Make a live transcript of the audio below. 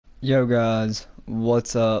Yo guys,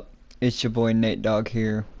 what's up? It's your boy Nate Dogg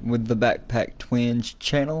here with the Backpack Twins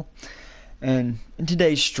channel, and in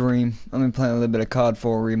today's stream I'm gonna be playing a little bit of CoD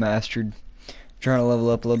 4 Remastered, trying to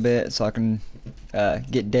level up a little bit so I can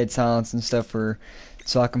get dead silence and stuff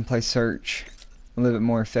so I can play search a little bit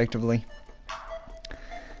more effectively.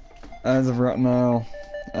 As of right now,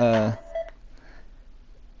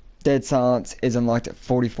 dead silence is unlocked at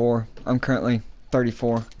 44. I'm currently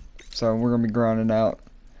 34, so we're gonna be grinding out.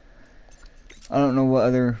 I don't know what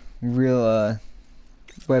other real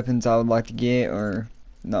weapons I would like to get, or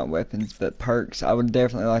not weapons, but perks. I would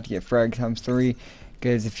definitely like to get frag times 3,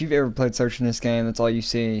 because if you've ever played search in this game, that's all you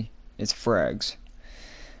see is frags.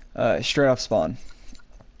 Straight off spawn.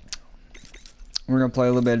 We're going to play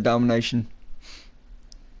a little bit of domination.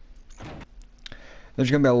 There's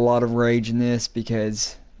going to be a lot of rage in this,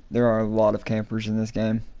 because there are a lot of campers in this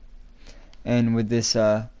game. And with this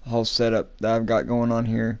whole setup that I've got going on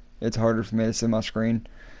here, it's harder for me to see my screen,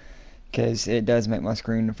 because it does make my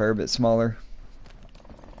screen a fair bit smaller.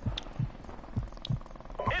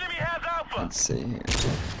 Enemy has Alpha. Let's see here.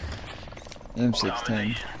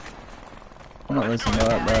 M16. I'm not listening to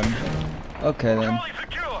that bad. Okay then.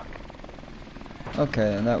 Okay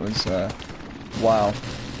then, that was wow.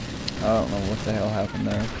 I don't know what the hell happened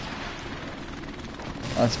there.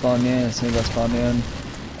 I spawned in, as soon as I spawned in,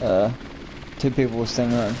 2 people were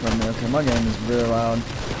standing right in front of me. Okay, my game is really loud.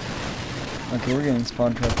 Okay, we're getting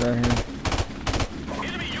spawn trapped right here.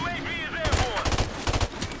 Enemy UAV is airborne.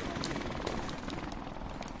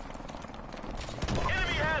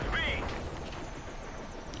 Enemy has B.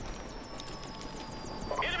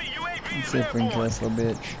 Enemy UAV Let's is see if we can kill airborne. this little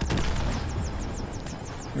bitch.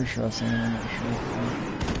 Pretty sure I've seen him, I'm not sure.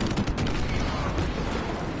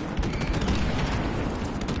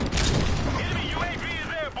 Enemy UAV is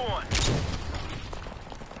airborne.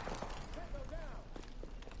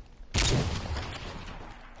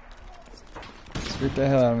 Scoot the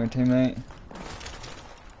hell out of me, teammate.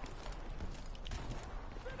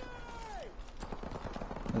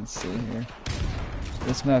 Let's see here.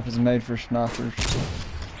 This map is made for snipers.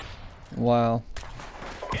 Wow.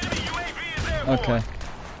 Enemy UAV is airborne. Okay.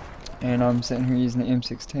 And I'm sitting here using the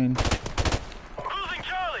M16. Losing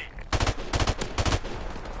Charlie.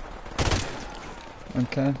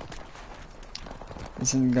 Okay.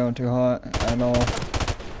 This isn't going too hot at all.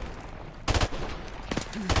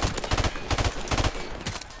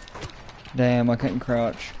 Damn, I couldn't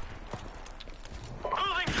crouch.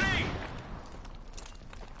 Losing C.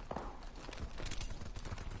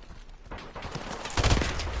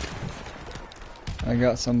 I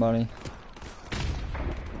got somebody.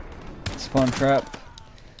 Spawn trap.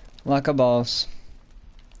 Like a boss.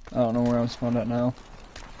 I don't know where I'm spawned at now.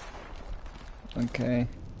 Okay.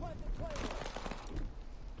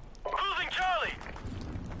 Losing Charlie.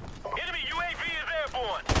 Enemy UAV is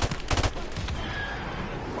airborne.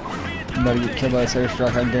 We're being I'm about to get killed by this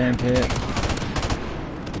airstrike, I guarantee it.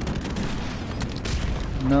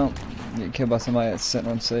 Nope. Get killed by somebody that's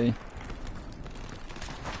sitting on C.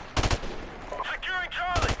 securing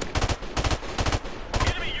Charlie.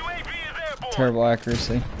 Enemy UAV is airborne. Terrible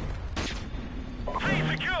accuracy. C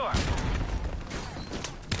secure.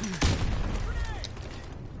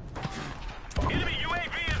 Enemy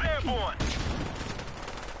UAV is airborne.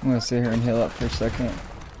 I'm gonna sit here and heal up for a second.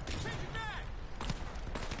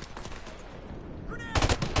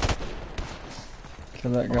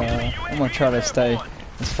 Kill that guy. I'm gonna try to stay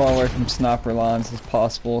as far away from sniper lines as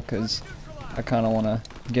possible, because I kinda wanna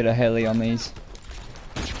get a heli on these.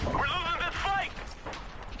 We're losing this fight.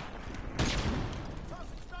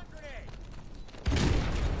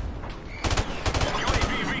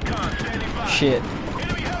 UAV recon standing by. Shit.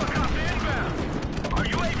 Enemy helicopter inbound. Our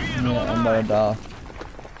UAV is Yeah, I'm online. about to die.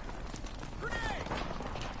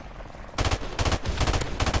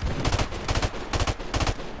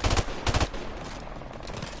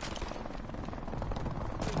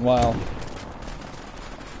 Wow.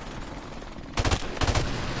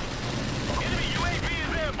 Enemy UAV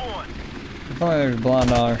is airborne. If only there's a blind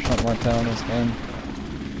eye or something like that in this game.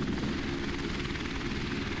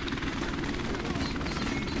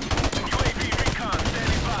 UAV recon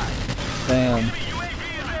standing by. Damn. Enemy UAV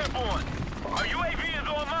is airborne. Our UAV is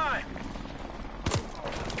online.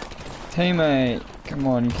 Teammate, come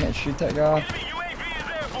on, you can't shoot that guy. Enemy UAV is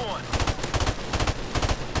airborne.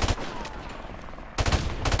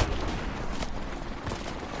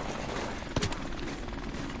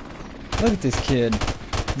 Look at this kid.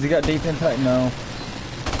 Has he got deep impact? No.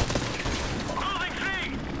 Losing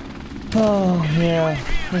C. Oh, yeah.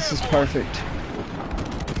 This is perfect.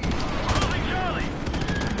 Losing Charlie.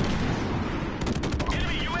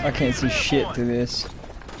 Enemy UAV I can't see is shit airborne. through this.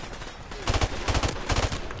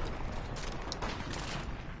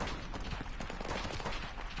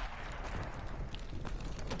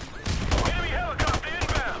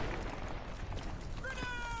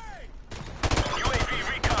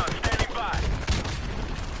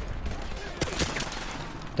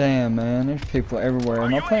 Damn, man, there's people everywhere.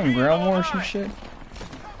 Am I playing ground war or some shit?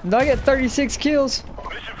 Did I get 36 kills?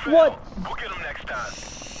 Mission failed. What? We'll get them next time.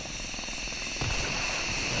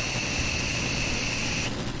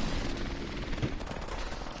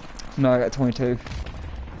 No, I got 22.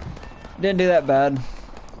 Didn't do that bad,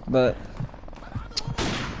 but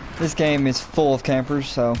this game is full of campers,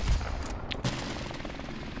 so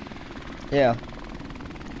yeah.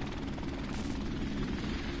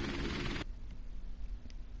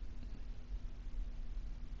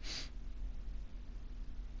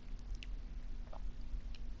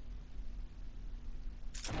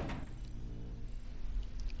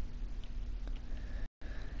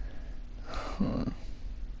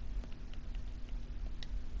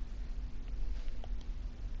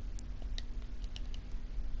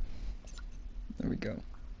 There we go.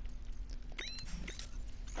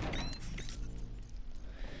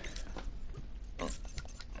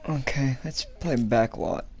 Okay, let's play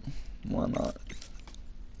backlot. Why not?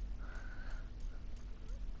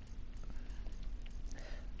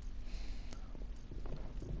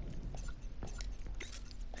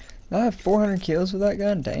 I have 400 kills with that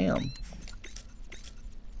gun? Damn.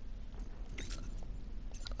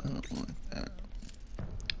 I don't like that.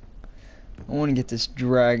 I want to get this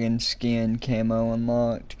dragon skin camo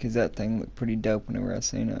unlocked because that thing looked pretty dope whenever I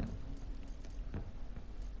seen it.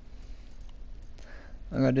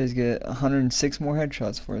 All I gotta do is get 106 more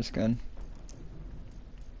headshots for this gun.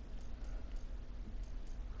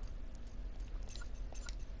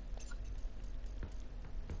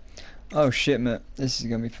 Oh shit, man. This is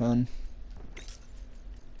gonna be fun.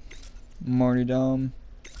 Martyrdom.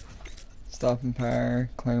 Stopping Power.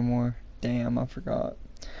 Claymore. Damn, I forgot.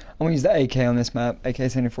 I'm gonna use the AK on this map.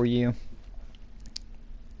 AK-74U.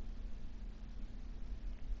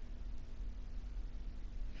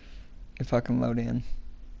 If I can load in.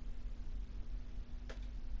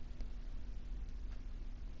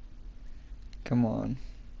 Come on.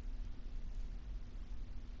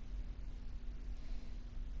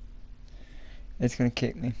 It's gonna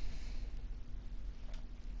kick me.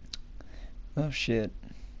 Oh shit.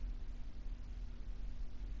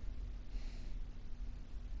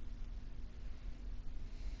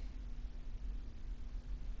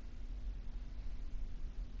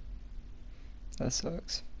 That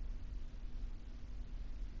sucks.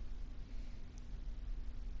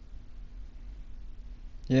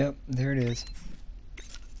 Yep, there it is.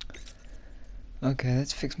 Okay,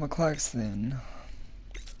 let's fix my clocks then.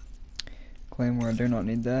 Claymore, I do not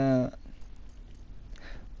need that.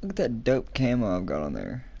 Look at that dope camo I've got on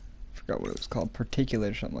there. Forgot what it was called.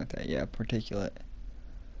 Particulate or something like that. Yeah, particulate.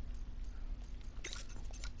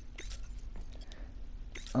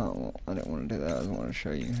 Oh, well, I didn't want to do that. I just want to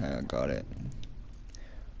show you how I got it.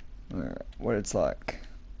 Alright, what it's like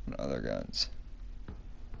on other guns.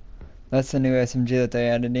 That's the new SMG that they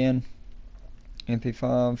added in.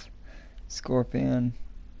 MP5, Scorpion,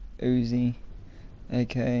 Uzi,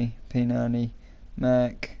 AK, P90,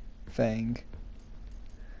 Mac, Fang.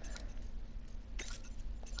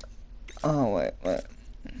 Oh, wait.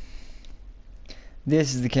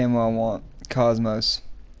 This is the camo I want. Cosmos.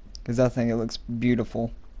 Because I think it looks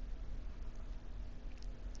beautiful.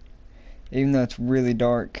 Even though it's really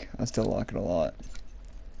dark, I still like it a lot.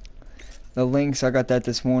 The Lynx, I got that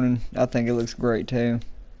this morning. I think it looks great too.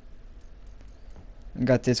 I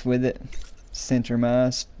got this with it. Center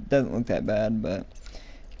mass. Doesn't look that bad, but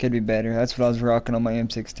it could be better. That's what I was rocking on my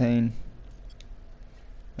M16.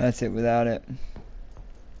 That's it without it.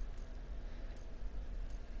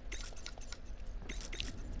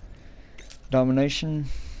 Domination.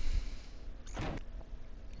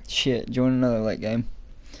 Shit, join another late game.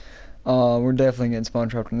 We're definitely getting spawn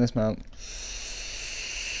trapped on this map.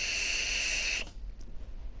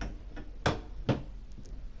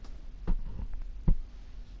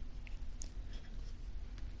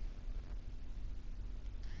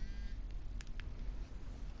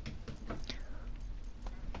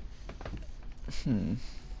 I'm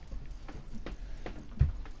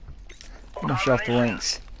gonna show off the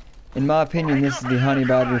links. In my opinion, this is the honey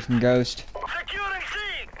badger from Ghost.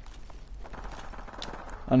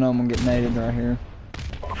 I know I'm gonna get naded right here.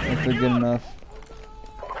 If they're good enough.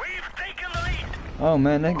 Oh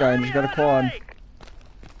man, that guy just got a quad.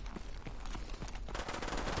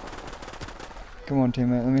 Come on,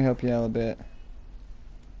 teammate, let me help you out a bit.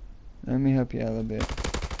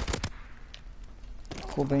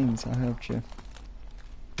 Cool beans, I helped you.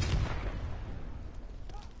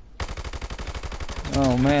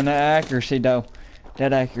 Oh man, that accuracy though.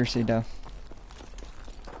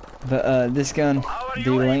 But this gun,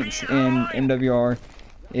 the Lynx in MWR,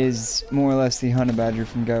 is more or less the honey badger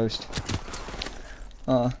from Ghost.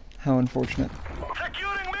 How unfortunate.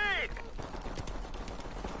 Securing me!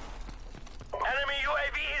 Enemy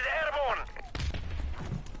UAV is airborne!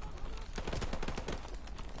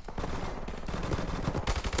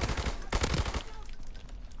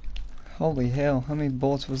 Holy hell, how many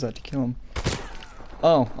bullets was that to kill him?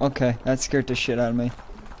 Oh, okay, that scared the shit out of me.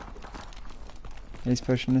 He's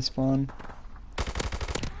pushing the spawn.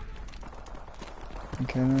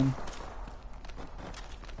 Okay then.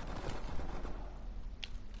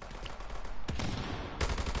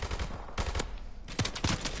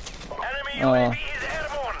 Enemy UAV is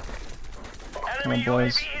airborne! Enemy Come on,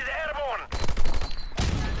 boys. UAV is airborne!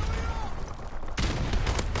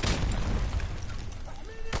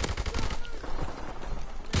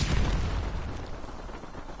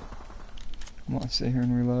 I'm gonna sit here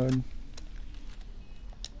and reload. Enemy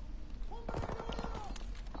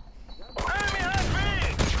has me!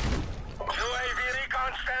 UAV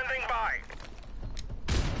recon standing by.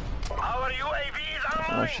 Our UAV is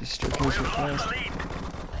online. Watch this staircase real We've lost fast. the lead.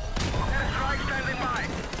 Airstrike standing by.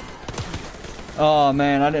 Oh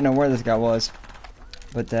man, I didn't know where this guy was.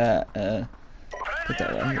 But that, put Friendly that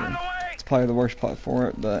right airstrike on here. the way. It's probably the worst spot for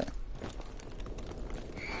it, but.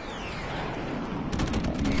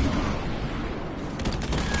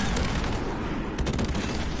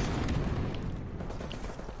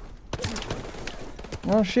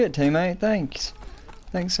 Well, shit, teammate. Thanks.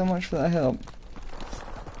 Thanks so much for that help.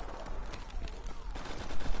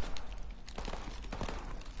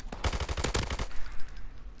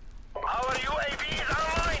 Our UAV is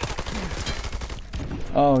online.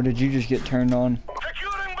 Oh, did you just get turned on?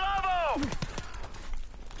 Securing Bravo.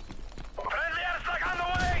 Friendly airstrike on the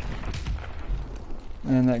way.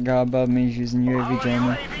 And that guy above me is using UAV Our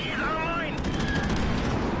jammer. UAV is online.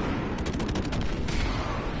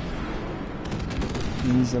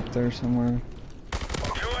 He's up there somewhere.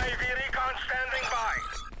 UAV recon standing by.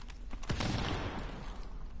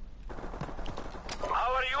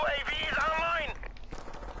 Our UAV is online.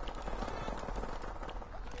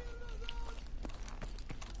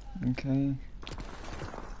 Okay.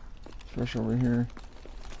 Fresh over here.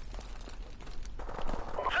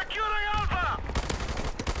 Securing Alpha.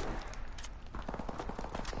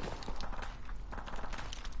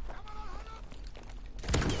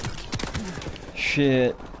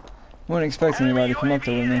 Shit. Wouldn't expect anybody to come up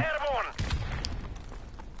there with me. Airborne.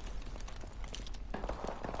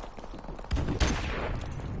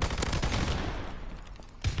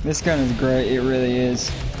 This gun is great, it really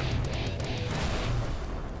is.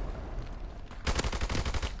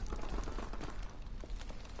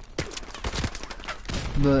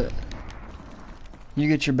 But you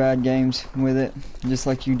get your bad games with it, just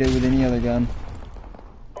like you do with any other gun.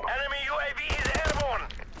 Enemy UAV is airborne.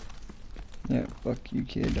 Yeah, fuck you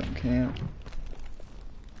kid, don't camp.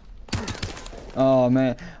 Oh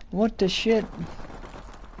man, what the shit?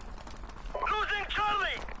 Losing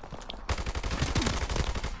Charlie.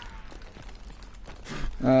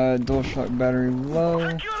 Dual shock battery low.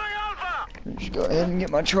 Securing Alpha. Just go ahead and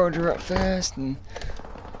get my charger up fast and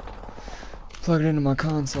plug it into my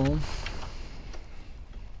console.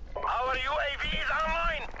 Our UAV is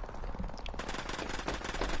online.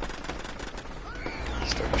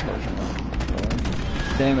 Start charging my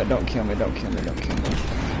phone. Damn it, don't kill me, don't kill me, don't kill me.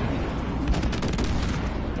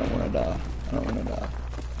 I don't wanna die. I don't wanna die.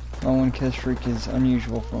 My one kill streak is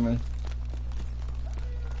unusual for me.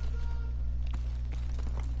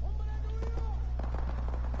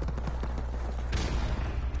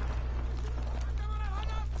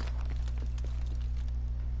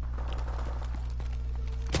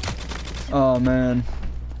 Oh man.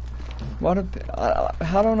 What a,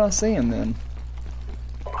 how don't I see him then?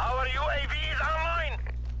 Our UAV is online.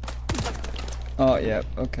 Oh yeah,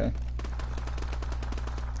 okay.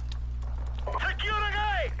 Securing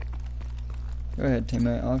A. Go ahead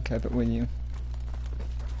teammate, I'll cap it with you.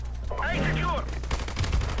 A secure.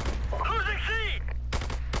 Losing C.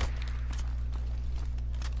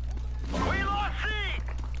 We lost C.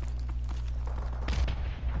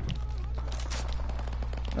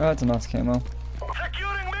 Oh, that's a nice camo.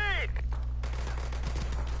 Securing B.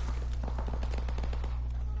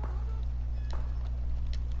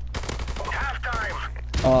 Halftime.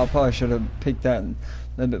 Oh, I probably should have picked that a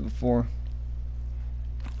little bit before.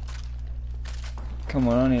 Come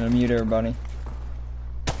on, I need to mute everybody.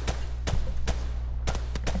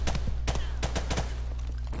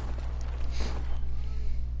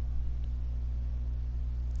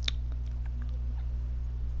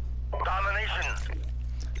 Domination.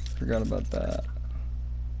 Forgot about that.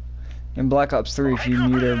 In Black Ops 3, if you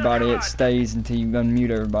mute everybody, it stays until you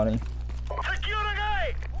unmute everybody. Securing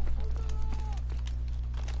A.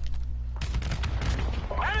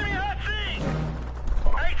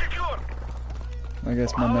 I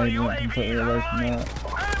guess my Our nade went UAV completely is away from online. that.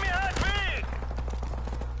 Enemy has me.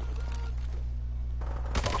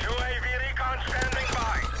 UAV recon standing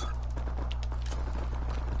by.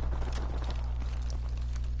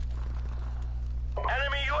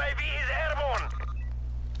 Enemy UAV is airborne.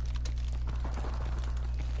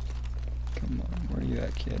 Come on, where you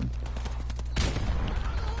at, kid?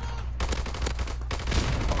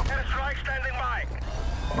 Airstrike standing by.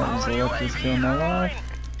 That was the Our luckiest UAV kill of my is life. online.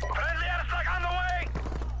 Friendly airstrike on the way.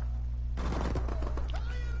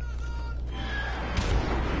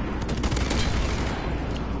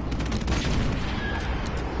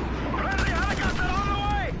 Friendly helicopter on the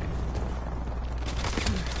way.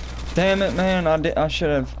 Damn it, man! I should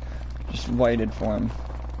have just waited for him.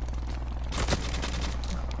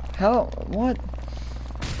 How? What?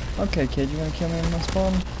 Okay, kid, you wanna kill me in my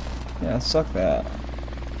spawn? Yeah, suck that.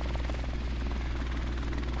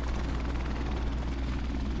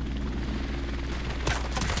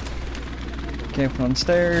 Camping on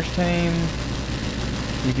stairs, team.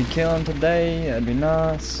 You could kill him today, that'd be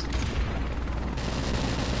nice.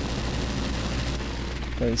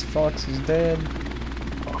 But his fox is dead.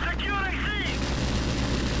 Securing C.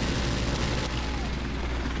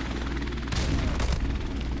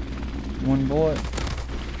 One bullet.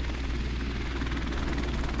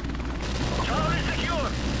 Charlie secure.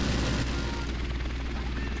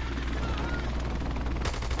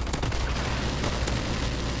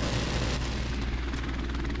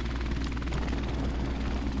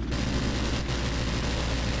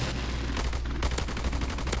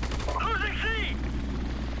 Losing C.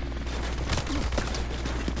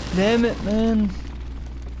 Damn it, man.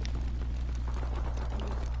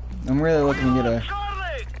 I'm really looking to get a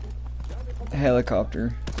Charlie.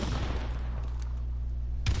 helicopter.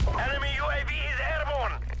 Enemy UAV is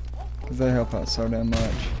airborne. Because they help out so damn much.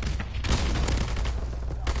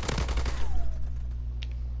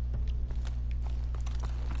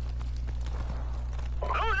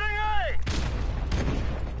 Losing A.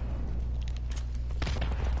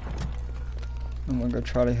 I'm gonna go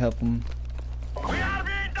try to help them. We are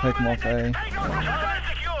being Take 'em off dominated. A. Take out Charlie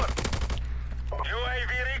secure.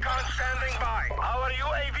 UAV recon standing by. Our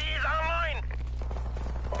UAV is online.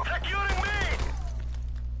 Securing B.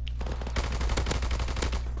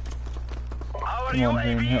 Our Come on,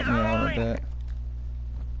 UAV man, help is me out a online. bit.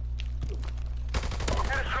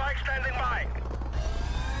 Airstrike standing by.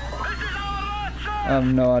 This is our last I chance. have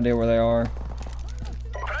no idea where they are.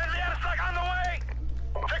 Friendly airstrike on the way.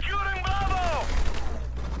 Securing Bravo.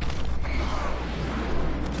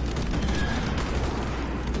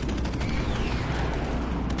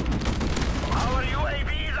 Our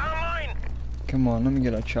UAV is online. Come on, let me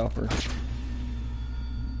get a chopper.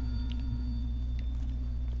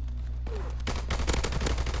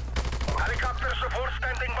 Helicopter support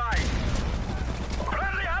standing by.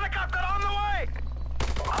 Friendly helicopter on the way.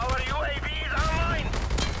 Our UAV is online.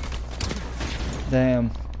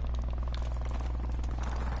 Damn.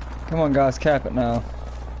 Come on, guys, cap it now.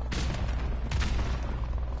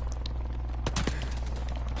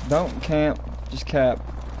 Don't camp, just cap.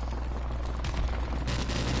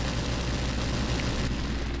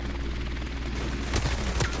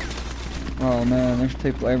 Oh man, there's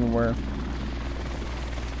people everywhere.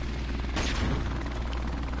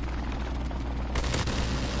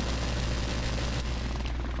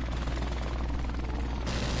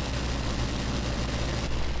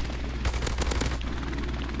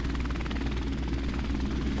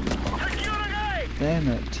 Securing A. Damn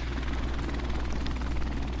it.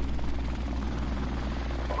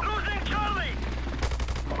 Losing Charlie.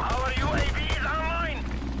 Our UAV is online.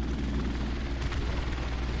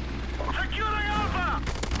 Securing Alpha.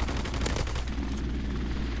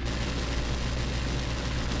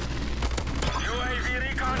 UAV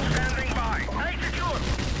recon standing by. A secure.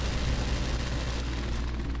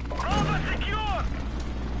 Bravo secure.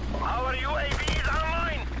 Our UAV is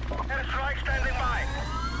online. Airstrike standing by.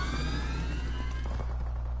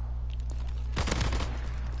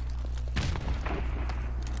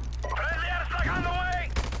 Friendly airstrike on the way.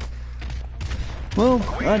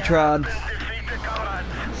 Well, I tried. Been defeated,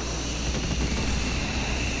 comrades.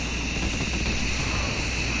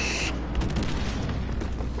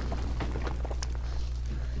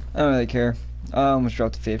 I don't really care. I almost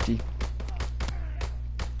dropped to 50.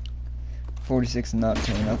 46 and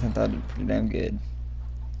 19. I think that did pretty damn good.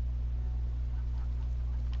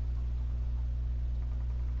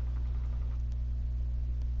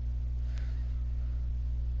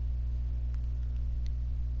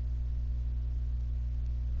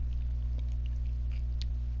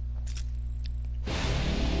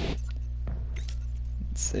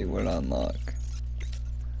 Let's see what I unlock.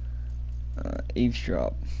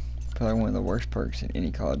 Eavesdrop. Probably one of the worst perks in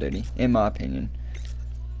any Call of Duty, in my opinion.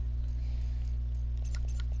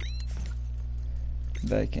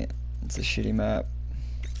 Vacant. It's a shitty map.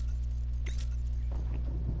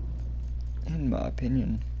 In my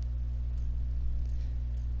opinion.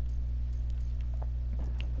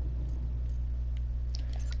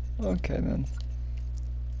 Okay then.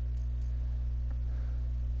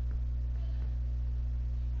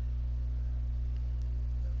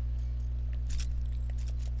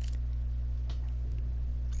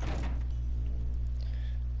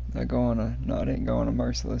 I go on a, no, I didn't go on a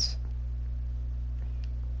Merciless.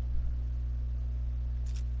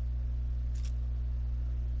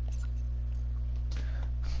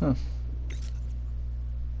 Huh.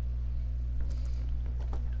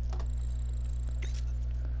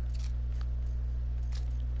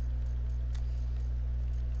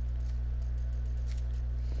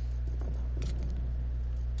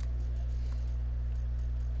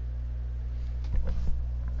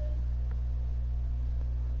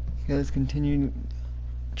 Okay, let's continue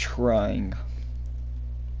trying.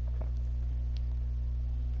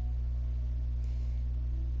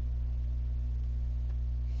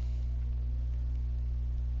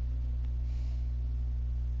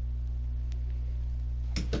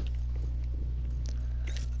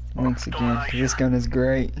 Once again, 'cause this gun is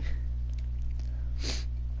great.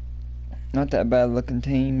 Not that bad looking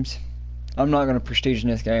teams. I'm not going to prestige in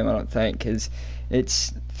this game, I don't think, because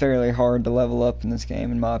it's fairly hard to level up in this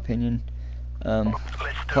game, in my opinion.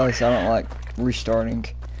 Plus, I don't like restarting.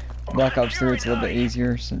 Black Ops 3, it's a little bit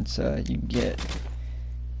easier since you can get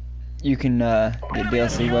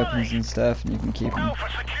DLC weapons and stuff, and you can keep them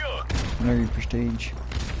whenever you prestige.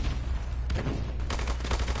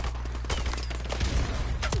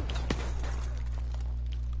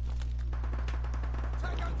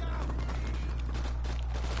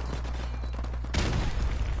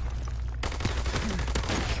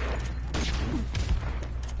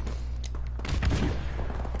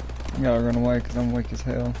 I gotta run away because I'm weak as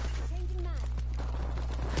hell.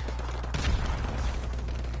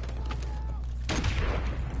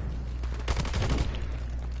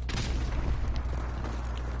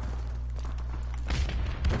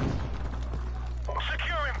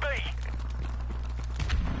 Securing B.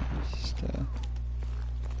 Just,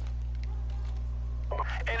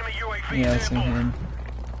 Enemy UAV yeah, I see him.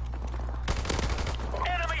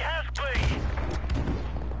 Enemy has B.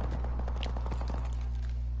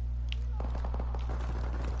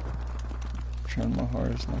 Trying my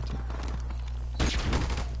hardest not to.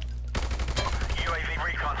 UAV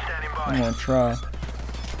recon standing by. I'm gonna try.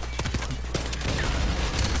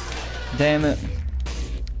 Damn it.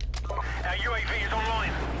 Our UAV is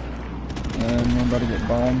online. And I'm about to get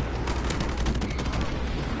bombed.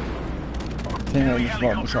 I think I just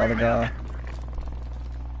walked beside a guy.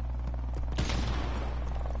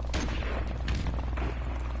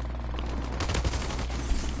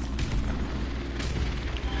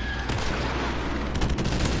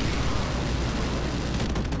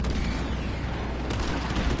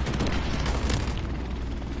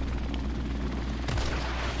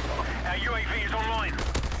 Our UAV is online.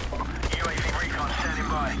 UAV recon standing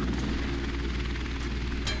by.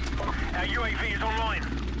 Our UAV is online.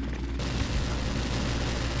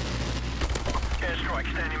 Airstrike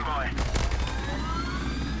standing by.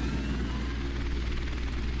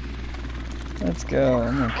 Let's go.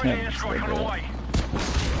 I'm gonna Friendly camp just a airstrike on the little way. bit.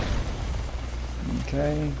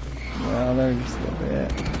 Okay. Well, there's just a little bit.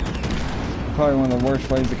 Probably one of the worst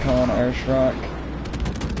ways to call an airstrike.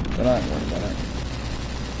 But I ain't worried about it.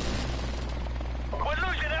 We're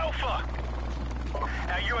losing Alpha.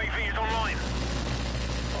 Our UAV is online.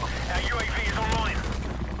 Our UAV is online.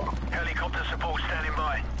 Helicopter support standing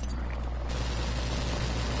by.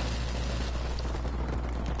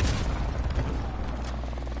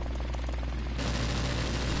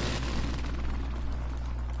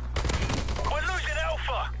 We're losing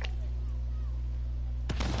Alpha.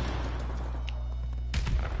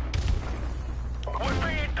 We're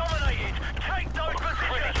being dominated. Take those positions.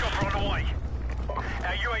 Friendly chopper on the way.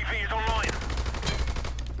 Our UAV is online.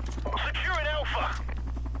 Securing Alpha.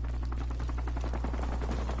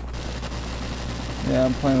 Yeah,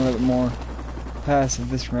 I'm playing a little bit more passive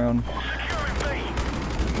this round. Securing B.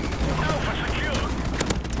 Alpha secure.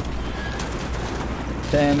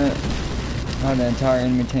 Damn it. I had the entire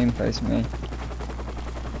enemy team facing me.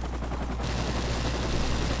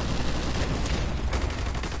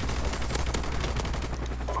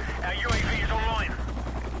 Our UAV is online.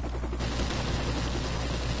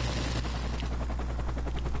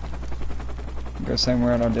 Go same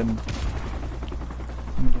route I did in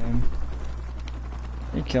game.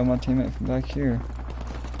 He killed my teammate from back here.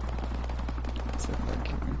 What's that back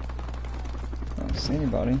here? I don't see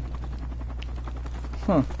anybody.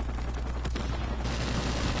 Huh.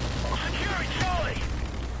 Securing Charlie.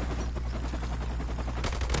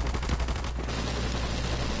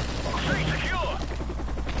 C secure.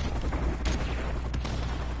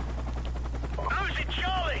 Losing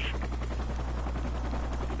Charlie.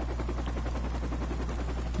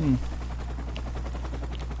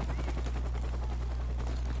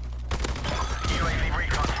 UAV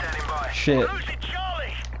recon standing by. Shit. Losing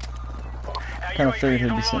Charlie. Kind of figured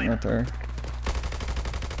he'd be sitting right there.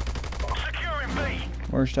 Securing B.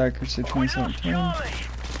 Worst accuracy We lost 2017. Charlie.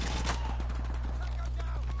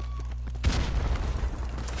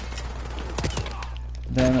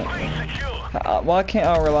 Damn it. B secure. Why can't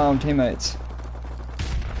I rely on teammates?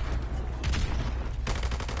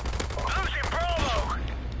 Losing Bravo.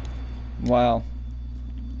 Wow.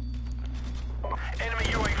 Enemy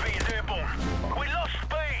UAV is airborne. We lost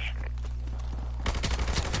B.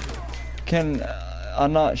 Can I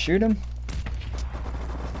not shoot him?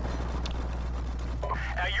 Our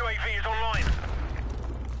UAV is online.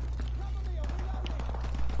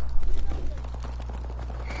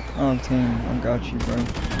 Oh, team, I got you, bro.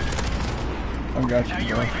 I got Our you,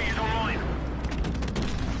 bro. UAV is online.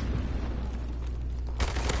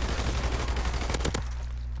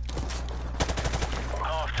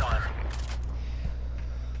 Half time.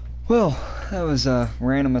 Well, that was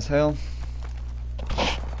random as hell.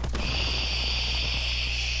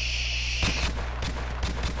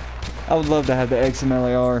 I would love to have the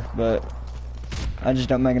XMLAR, but I just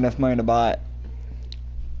don't make enough money to buy it.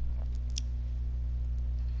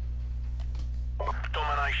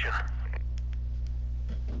 Domination.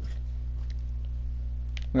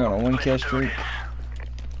 We're on a one kill streak.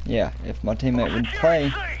 Yeah, if my teammate would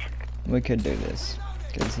play, we could do this.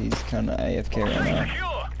 Because he's kind of AFK right now.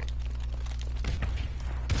 Secure.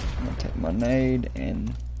 I'm going to take my nade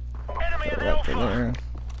and Enemy put at it right Alpha. there.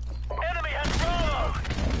 Enemy has Bravo.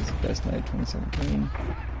 That was the best nade 2017.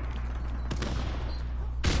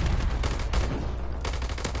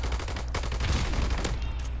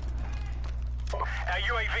 Our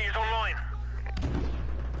UAV is online.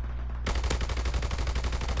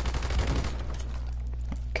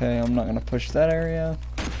 Okay, I'm not going to push that area.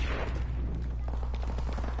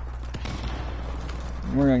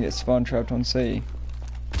 We're going to get spawn trapped on C.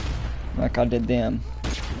 Like I did them.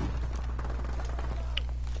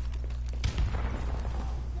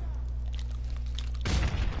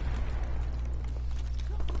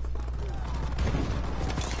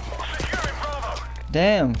 Securing Bravo.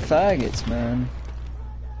 Damn, faggots, man.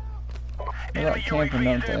 They like Enemy camping, UAV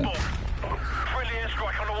don't is they? airborne. Friendly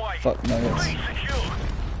airstrike on the way. Fuck nuggets. B secure.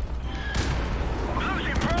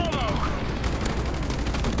 Losing Bravo.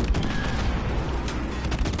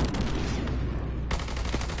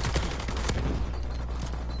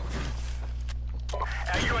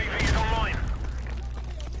 Our UAV is online.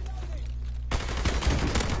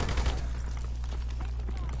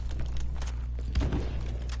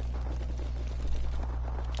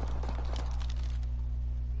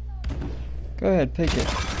 Go ahead, pick it.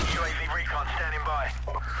 UAV recon standing by.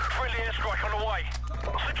 Friendly airstrike on the way.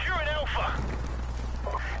 Securing Alpha.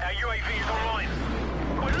 Our UAV is online.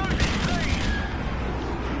 We're losing C.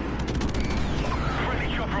 Friendly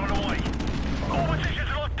chopper on the way. All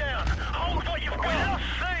positions locked down. Hold what you've got. We lost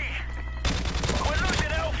C. We're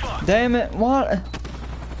losing Alpha. Damn it, what?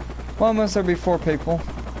 Why must there be 4 people?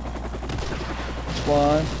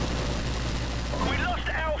 Why? We lost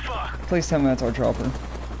Alpha. Please tell me that's our dropper.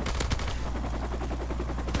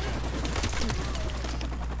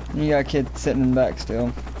 You got a kid sitting in the back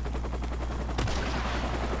still.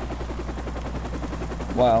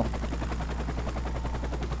 Wow.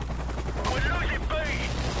 We're losing B.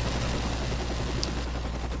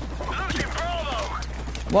 Losing Bravo.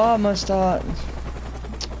 Why must I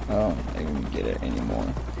don't even get it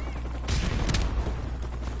anymore.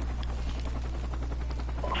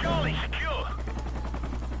 Charlie secure.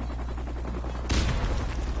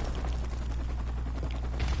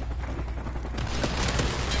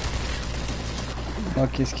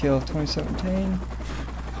 Luckiest kill of 2017.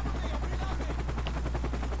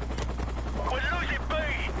 We're losing B.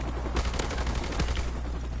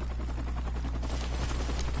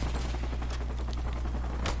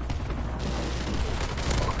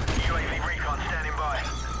 UAV recon standing by.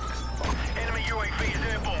 Enemy UAV is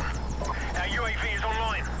airborne. Our UAV is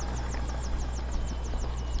online.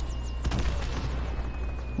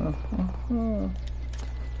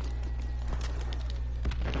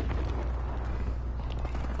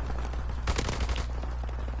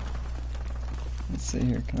 Let's see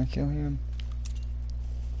here, can I kill him?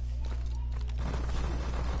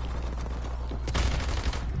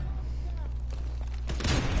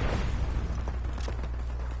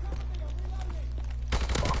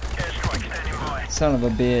 Son of a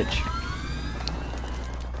bitch.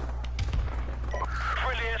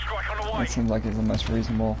 Friendly airstrike on the way. That seems like it's the most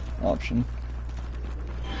reasonable option.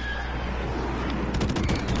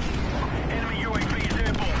 Enemy UAV is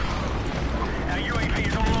airborne. Our UAV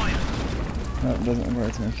is online. No, it doesn't look like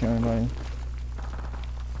it's gonna kill anybody.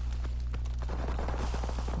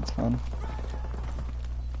 That's fine.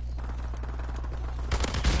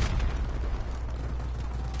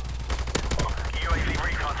 UAV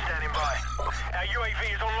recon standing by. Our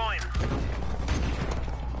UAV is online.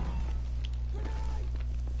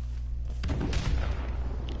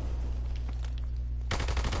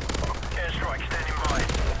 Airstrike standing by.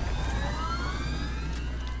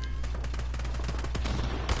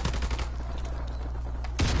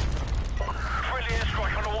 Friendly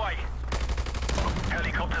airstrike on the way.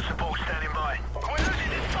 Helicopter support standing by. We're losing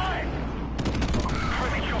this fight.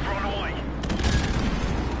 Friendly chopper on the way.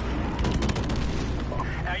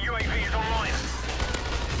 Our UAV is online.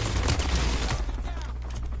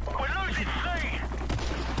 We're losing C.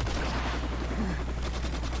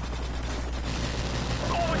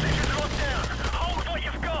 All positions locked down. Hold what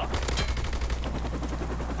you've got.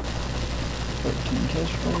 13 kills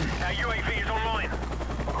for Our UAV is online.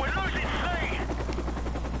 We're losing C.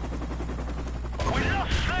 We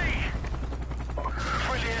lost C.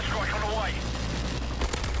 Friendly airstrike on the way.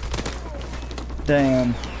 Damn.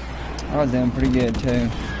 I was doing pretty good too.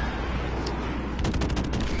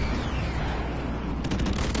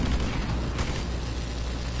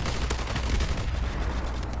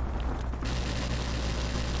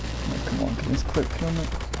 Oh, come on, can this clip kill me?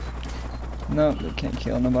 Nope, it can't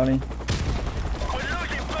kill nobody. We're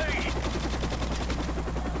losing B.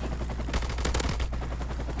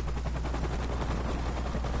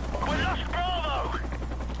 We lost Bravo.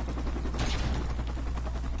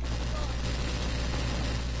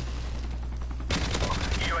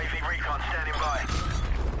 UAV recon standing by.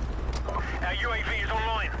 Our UAV is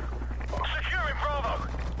online. Securing Bravo.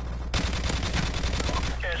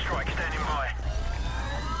 Airstrike standing by.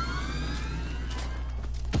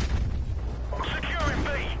 Securing B.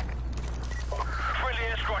 Friendly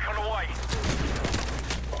airstrike on the way.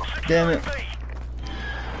 Damn Securing it. B.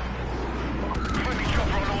 Friendly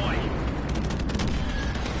chopper on the way.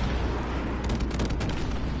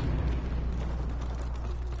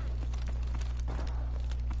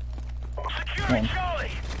 Securing Come on.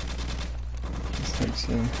 Charlie. Let's take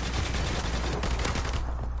C.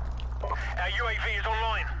 Our UAV is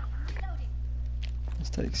online. Let's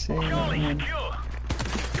take C. Charlie That one. secure.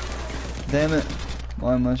 Damn it.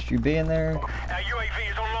 Why must you be in there? Our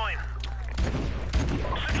UAV is online.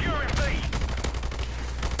 Securing B.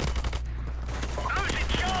 Losing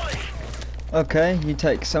Charlie. Okay, you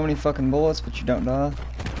take so many fucking bullets, but you don't die.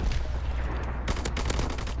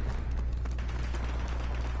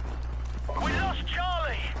 We lost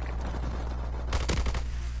Charlie.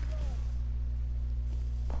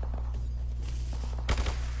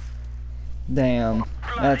 Damn. Bloody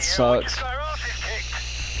That hell, sucks. just got our asses kicked.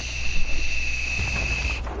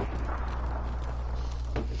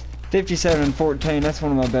 57-14, that's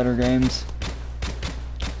one of my better games.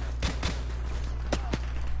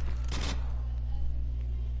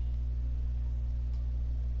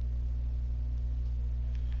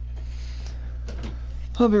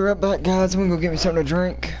 I'll be right back, guys. I'm gonna go get me something to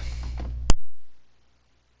drink.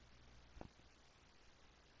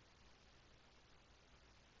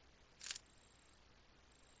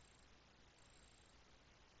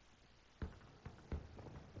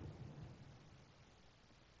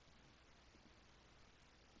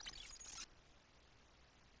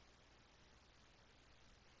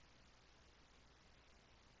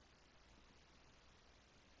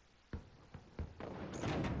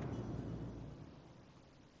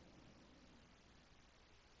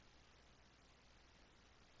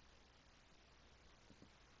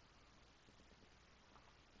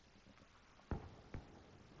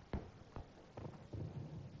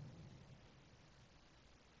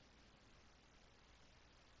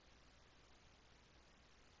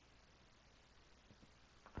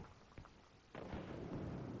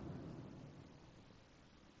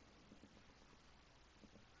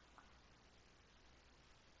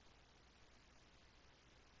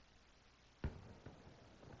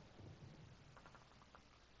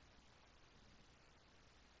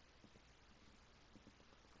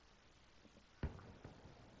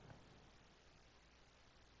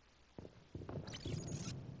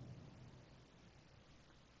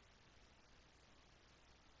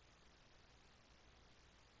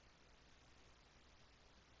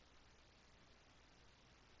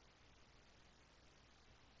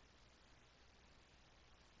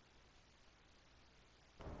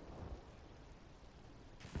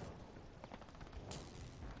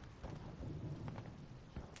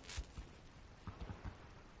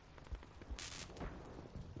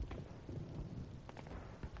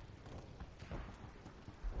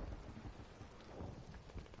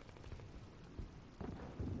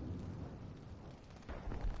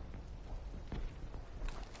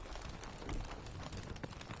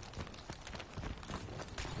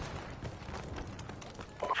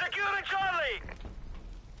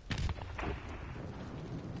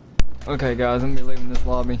 Okay, guys, I'm gonna be leaving this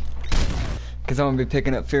lobby because I'm gonna be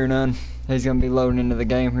picking up Fear None. He's gonna be loading into the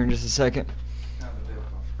game here in just a second.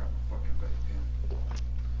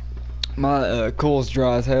 My cool's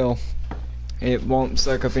dry as hell. It won't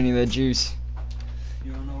suck up any of that juice.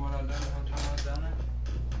 You don't know what I've done the whole time I've done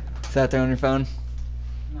it? Is that there on your phone?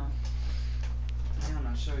 No. Hang on,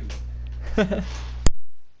 I'll show you.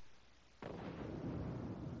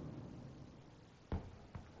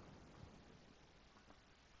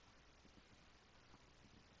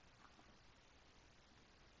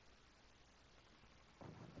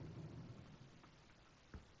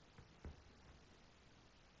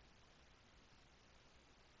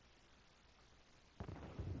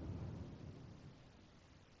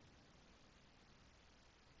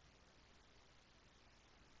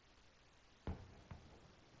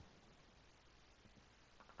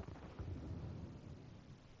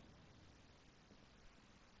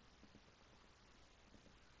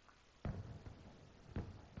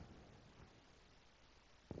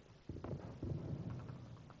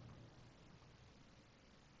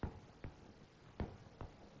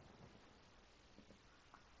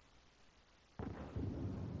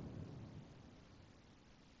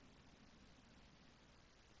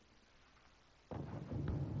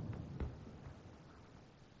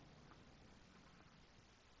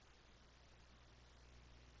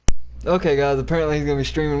 Okay, guys, apparently he's gonna be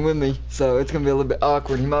streaming with me, so it's gonna be a little bit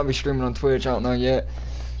awkward. He might be streaming on Twitch, I don't know yet.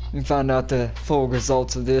 We can find out the full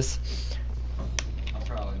results of this. I'm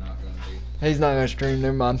probably not gonna be. He's not gonna stream,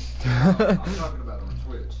 never mind. I'm talking about on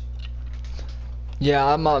Twitch. Yeah,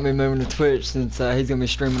 I might be moving to Twitch since he's gonna be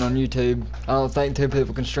streaming on YouTube. I don't think two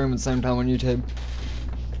people can stream at the same time on YouTube.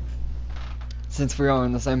 Since we are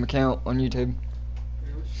on the same account on YouTube.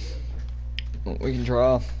 We can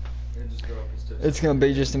try. It's gonna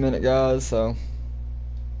be just a minute, guys, so.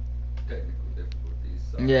 Technical difficulties.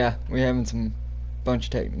 So. Yeah, we're having some bunch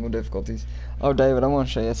of technical difficulties. Oh, David, I want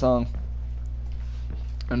to show you a song.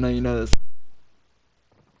 I know you know this.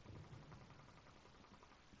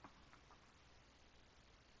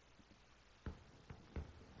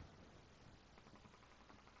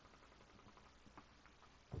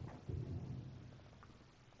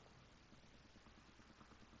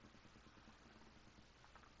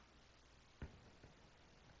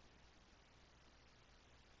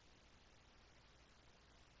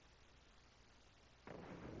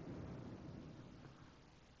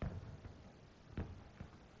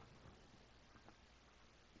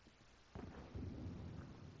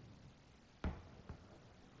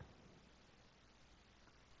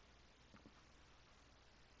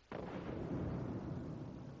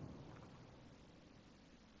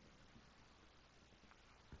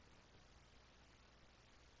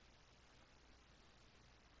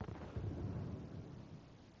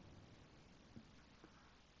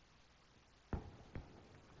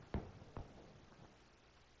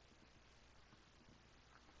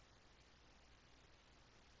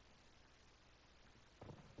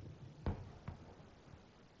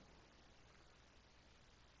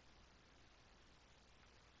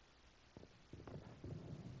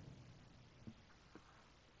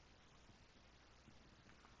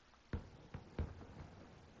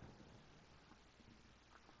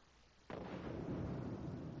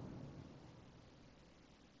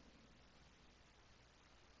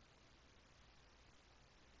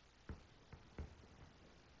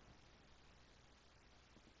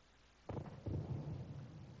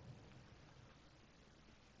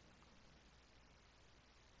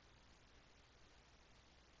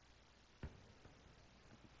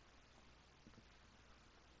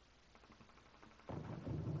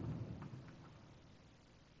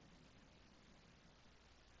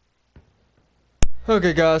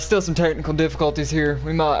 Okay, guys, still some technical difficulties here.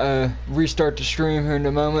 We might restart the stream here in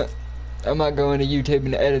a moment. I might go into YouTube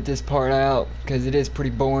and edit this part out because it is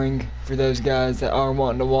pretty boring for those guys that are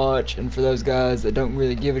wanting to watch, and for those guys that don't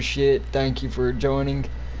really give a shit. Thank you for joining.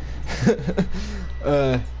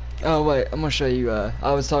 Oh wait, I'm gonna show you.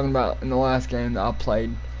 I was talking about in the last game that I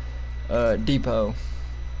played, Depot.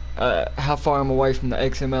 How far I'm away from the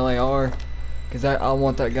XMLAR, because I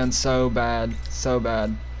want that gun so bad, so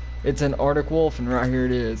bad. It's an Arctic Wolf, and right here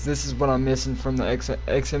it is. This is what I'm missing from the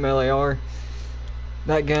XMLAR.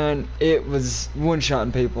 That gun, it was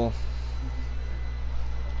one-shotting people.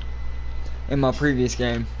 In my previous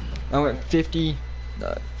game, I went 50,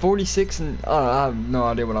 46, and I have no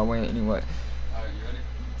idea what I went anyway.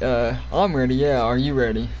 You ready? I'm ready. Yeah, are you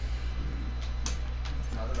ready?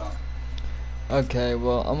 Not at all. Okay,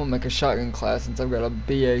 well, I'm gonna make a shotgun class since I've got a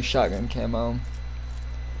BA shotgun camo.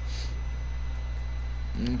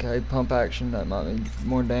 Okay, pump action, that might mean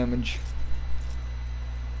more damage.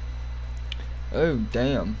 Oh,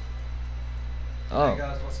 damn. Hey Oh.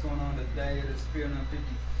 guys, what's going on today? It is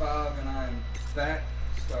 355 and I am back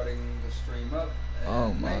starting the stream up. And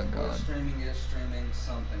Oh my Nate God. was streaming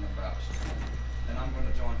something about streaming. And I'm going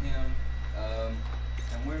to join him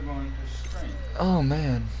and we're going to stream. Oh,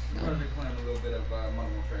 man. We're going to be playing a little bit of Modern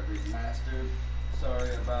Warfare Remastered.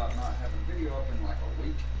 Sorry about not having video up in like a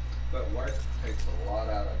week, but work takes a lot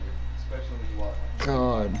out of you, especially when you walk like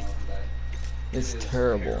God. 25 miles a day. It's It is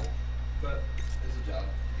terrible. But it's a job.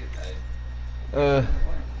 You get paid.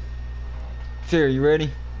 Fear, you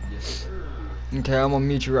ready? Yes, sir. Okay, I'm gonna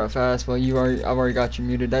mute you right fast. Well, I've already got you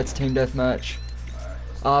muted. That's team deathmatch.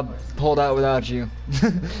 I pulled out without you.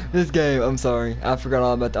 This game, I'm sorry. I forgot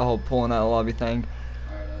all about the whole pulling out lobby thing.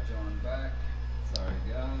 Alright, I joined back. Sorry,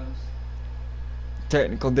 guys.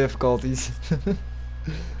 Technical difficulties. Okay,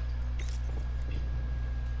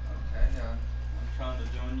 I'm trying to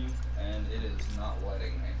join you, and it is not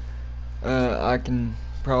letting me. I can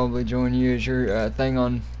probably join you. Is your thing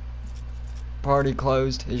on party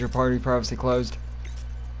closed? Is your party privacy closed?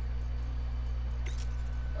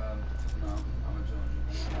 No, I'm gonna join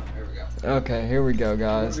you. Here we go. Okay, here we go,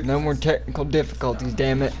 guys. No more technical difficulties,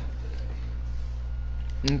 damn it.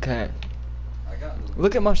 Okay. I got the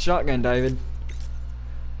Look at my shotgun, David.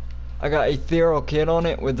 I got a ethereal kit on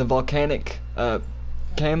it with the volcanic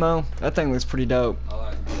camo. That thing looks pretty dope. I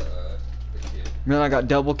like the kid. Then I got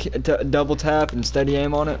double tap and steady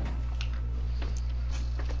aim on it.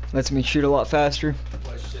 Lets me shoot a lot faster.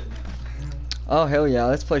 Play shipment. Oh hell yeah,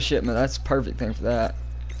 let's play shipment. That's the perfect thing for that.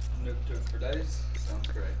 Noob took for days. Sounds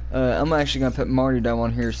great. I'm actually gonna put Martyrdom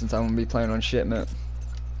on here since I'm gonna be playing on shipment.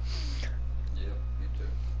 Yep, me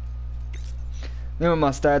too. Then with my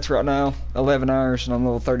stats right now, 11 hours and I'm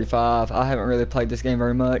level 35. I haven't really played this game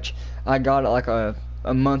very much. I got it like a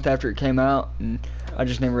month after it came out, and I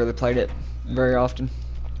just never really played it very often.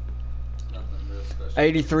 Nothing real special.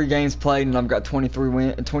 83 games played and I've got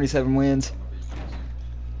 27 wins.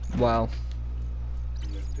 Wow.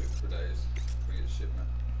 Noob took for days. We get shipment,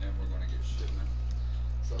 and we're gonna get shipment.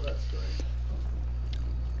 So that's great.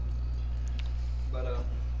 But I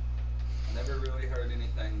never really heard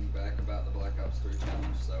anything back about the Black Ops 3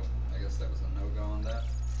 challenge, so I guess that was a no-go on that.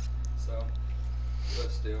 So,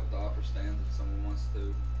 but still, if the offer stands, if someone wants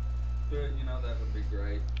to do it, you know, that would be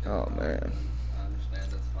great. If Oh, not, man. then I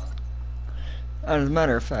understand, that's fine. As a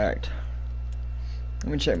matter of fact,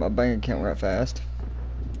 let me check my bank account right fast.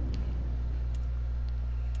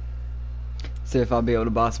 See if I'll be able to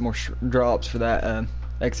buy some more drops for that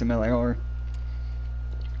XMLAR.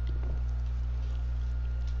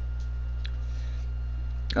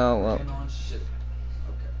 Oh well. And on ship.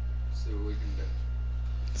 Okay, see what we can do.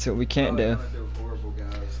 See what we can't Probably do. gonna do horrible,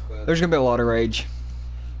 guys, but There's gonna be a lot of rage.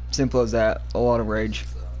 Simple as that. A lot of rage.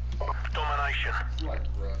 Domination. it's like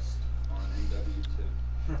Rust on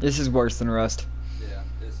MW2. This is worse than Rust. Yeah,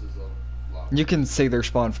 this is a lot. You can see their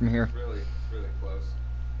spawn from here. Really, really close.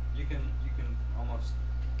 You can almost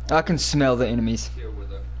I can smell the enemies. kill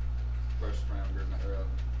with a rush round grenade, or a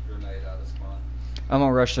grenade out of spawn. I'm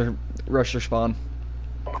gonna rush their spawn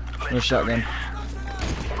with a shotgun.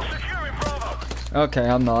 Securing Bravo. Okay,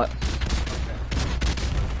 I'm not.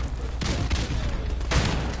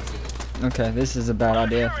 Okay, this is a bad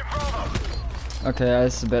idea. Securing Bravo. Okay,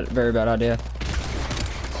 this is a very bad idea.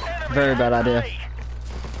 Enemy Very bad has the idea. lead.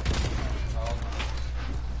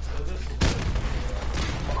 So this is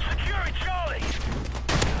Securing Charlie.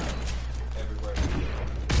 everywhere.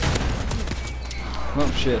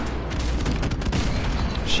 Oh shit.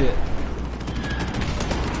 Shit.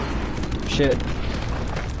 Shit.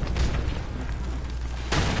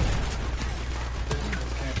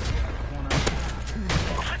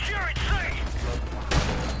 Securing C.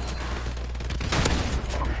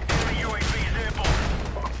 Enemy UAV is airborne.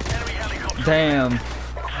 Enemy helicopter. Damn.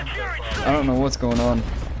 Securing C. I don't know what's going on.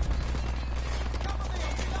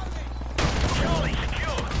 Charlie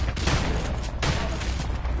secure.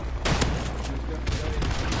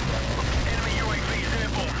 Enemy UAV is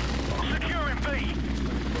airborne. Securing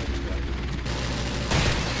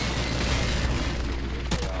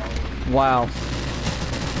B. Wow.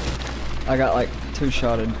 I got like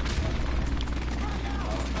two-shotted.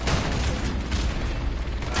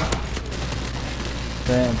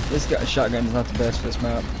 Damn, this guy shotgun is not the best for this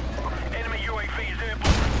map. Enemy UAV is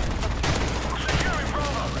airborne. Securing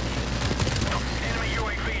Bravo. Enemy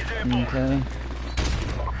UAV is airborne. Okay.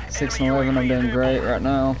 6 and 11, I'm doing great right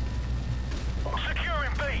now.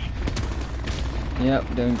 Securing B.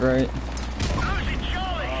 Yep, doing great. Losing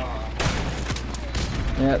Charlie.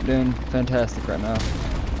 Yep, doing fantastic right now.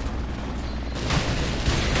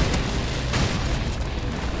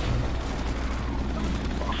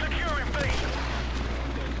 Securing B.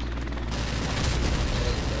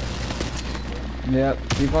 Yep,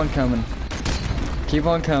 keep on coming. Keep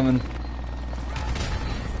on coming.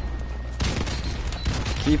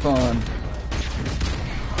 Keep on.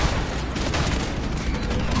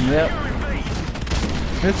 Yep.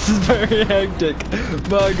 This is very hectic.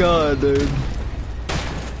 My god, dude.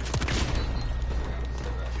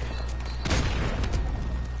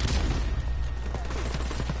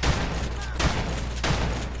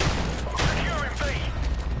 Securing B.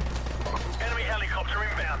 Enemy helicopter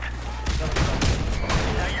inbound.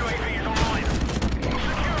 Our UAV is online.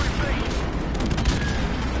 Securing B.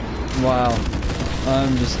 Wow.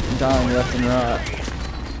 I'm just dying left and right.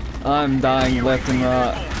 I'm dying left and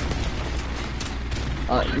right.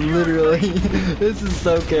 Literally, this is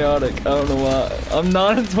so chaotic. I don't know why. I'm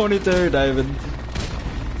 9 and 22, David.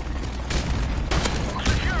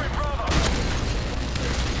 Securing Bravo.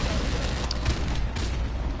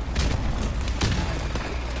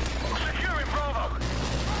 Securing Bravo.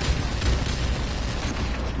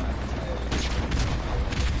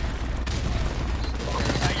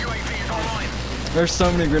 Our UAV is online. There's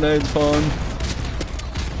so many grenades falling.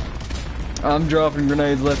 I'm dropping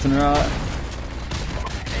grenades left and right.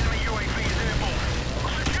 Enemy UAV is airborne.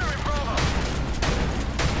 Securing Bravo.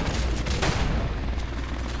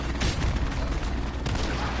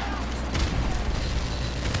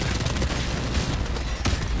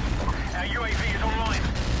 Our UAV is online.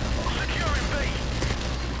 Securing B.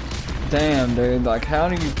 Damn, dude. Like, how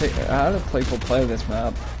do people play this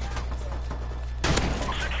map?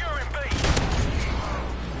 Securing B.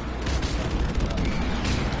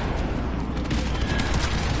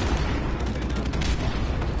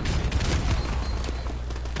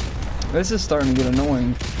 This is starting to get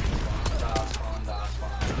annoying.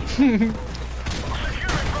 Securing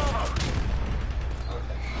Bravo.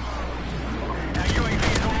 Our UAV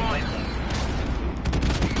is online.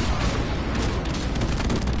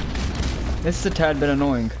 This is a tad bit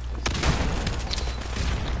annoying.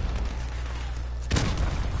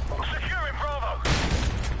 Securing Bravo.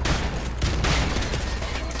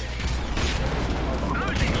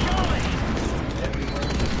 Losing Charlie.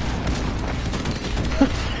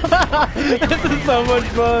 This is so much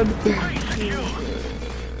fun. B secure.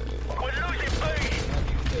 We're losing B.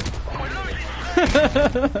 We're losing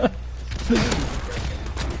C.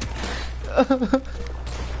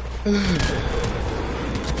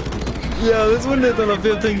 Yeah, this one is on a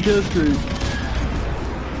 15 kill streak.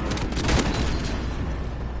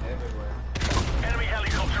 Enemy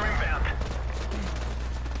helicopter inbound.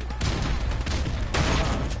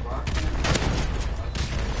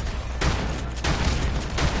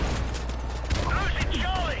 Losing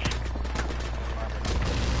Charlie.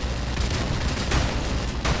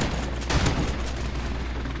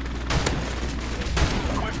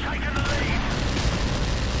 We've taken the lead.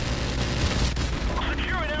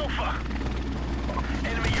 Securing Alpha.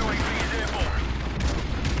 Enemy UAV is airborne.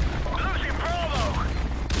 Losing Bravo.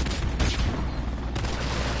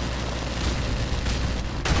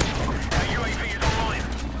 Our UAV is online.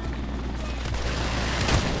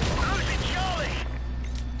 Losing Charlie.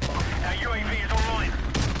 Our UAV is online.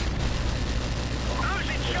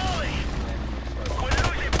 Losing Charlie. We're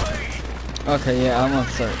losing B. Okay, yeah, I'm on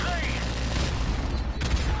start. C.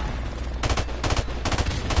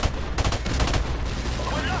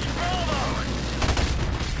 We lost Bravo.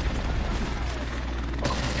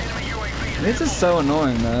 Enemy UAV is This is so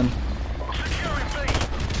annoying, man. securing B.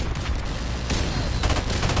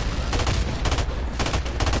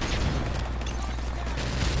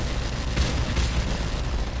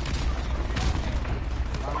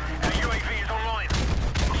 Our UAV is online.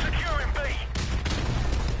 Securing B.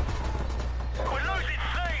 We're losing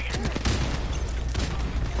C.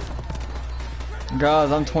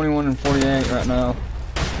 Guys, I'm 21 and 48 right now.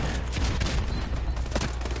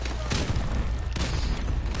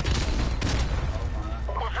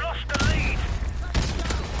 We've lost the lead.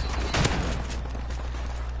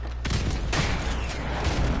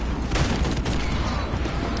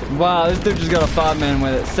 Wow, this dude just got a 5-man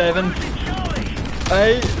with it. 7, Losing Charlie.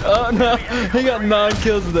 8. Oh no, he got 9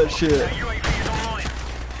 kills with that shit. Our UAV is online.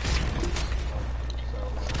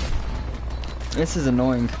 This is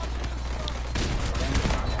annoying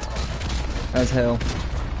as hell.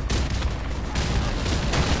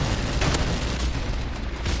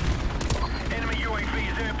 Enemy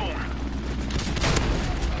UAV is airborne.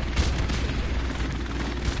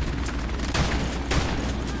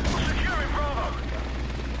 Securing Bravo.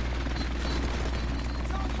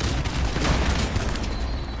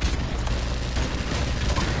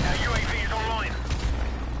 Our UAV is online.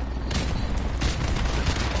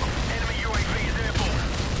 Enemy UAV is airborne.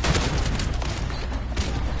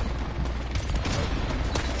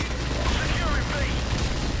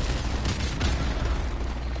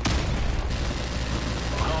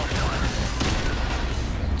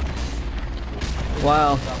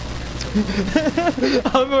 Wow.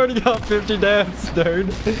 I've already got 50 deaths,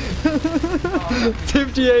 dude.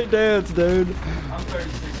 58 deaths, dude. I'm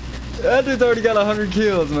 36. That dude's already got 100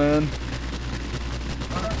 kills, man.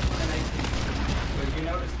 I'm not playing 18, but you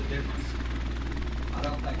notice the difference. I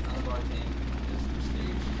don't think none of our team is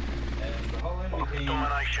prestige, and the whole enemy team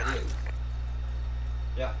Domination. is.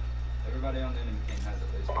 Yeah, everybody on the enemy team has at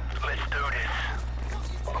least one prestige. Let's do this.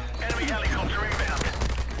 And Enemy helicopter inbound.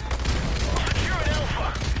 Securing Alpha.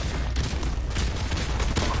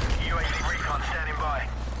 UAV recon standing by.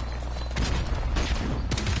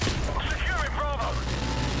 Securing Bravo.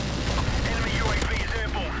 Enemy UAV is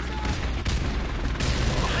airborne.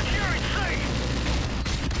 Securing C.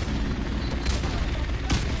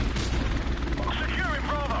 Securing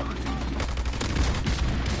Bravo.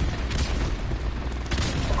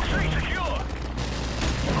 C secure.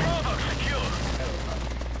 Bravo secure.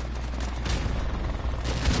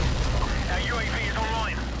 Our UAV is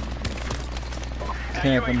online. Our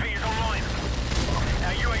Camping. UAV is online.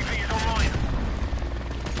 Our UAV is online.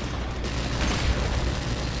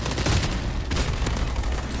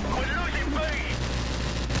 We're losing B.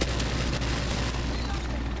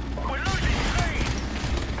 We're losing C.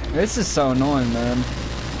 This is so annoying, man.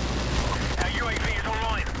 Our UAV is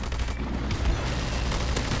online.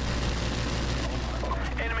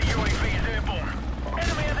 Enemy UAV is airborne.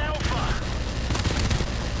 Enemy at Alpha.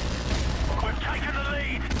 We've taken the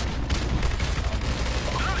lead.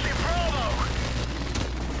 Losing Bravo.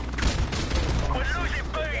 We're losing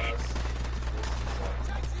B.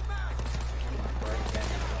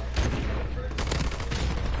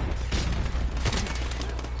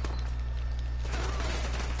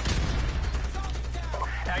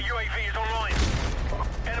 Our UAV is online.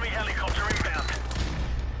 Enemy helicopter inbound.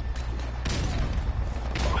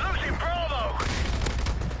 Losing Bravo.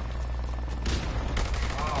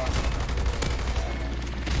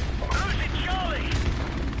 Losing Charlie.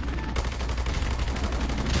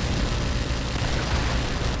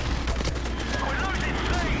 We're losing C.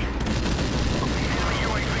 Enemy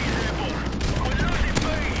UAV is airborne. We're losing B.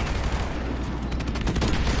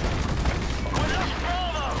 We lost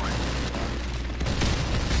Bravo.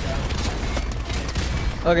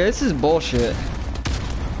 Okay, this is bullshit.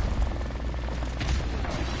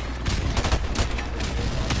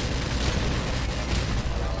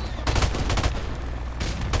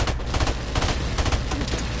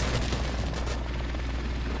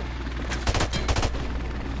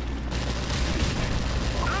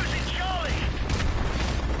 Losing Charlie.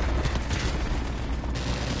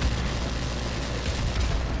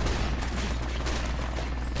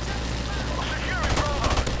 Securing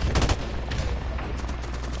Bravo.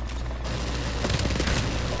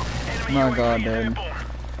 Enemy My UAV God, is dude. airborne.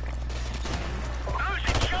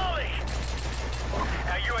 Losing Charlie.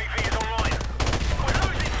 Our UAV is online. We're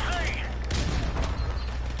losing C.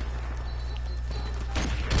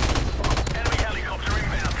 Enemy helicopter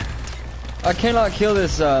inbound. I cannot kill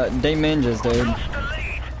this Demenges, dude. Lost the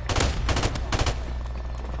lead.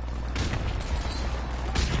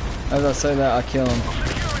 As I say that, I kill him.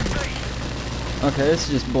 Securing B. Okay, this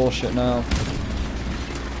is just bullshit now.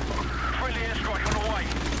 Friendly airstrike on the way.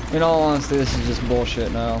 In all honesty, this is just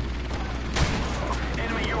bullshit now.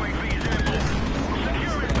 Enemy UAV is airborne.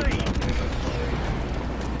 Securing B.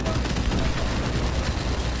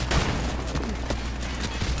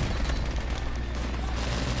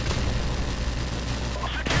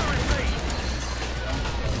 Securing B.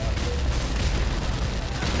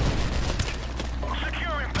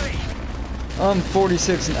 Securing B. I'm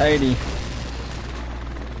 46 and 80. Securing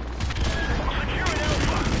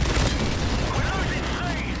Alpha. We're losing C.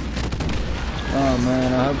 Oh man,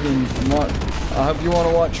 I hope you want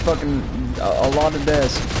to watch fucking a lot of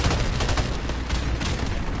deaths.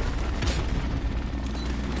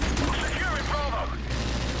 Securing Bravo.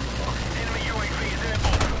 Enemy UAV is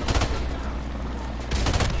airborne.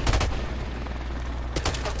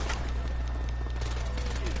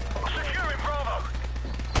 Securing Bravo.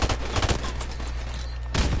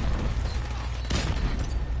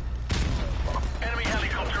 Enemy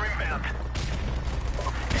helicopter inbound.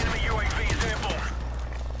 Enemy UAV is airborne.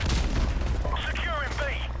 Securing B.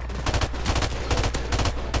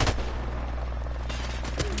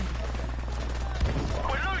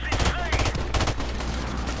 We're losing C.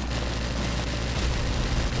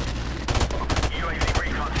 UAV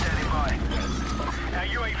recon standing by. Our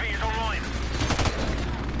UAV is online.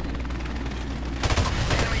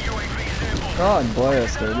 Enemy UAV is airborne. God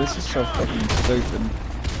bless, dude. This is so fucking stupid.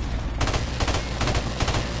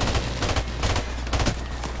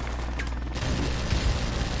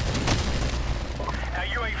 Our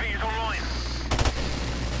UAV is online.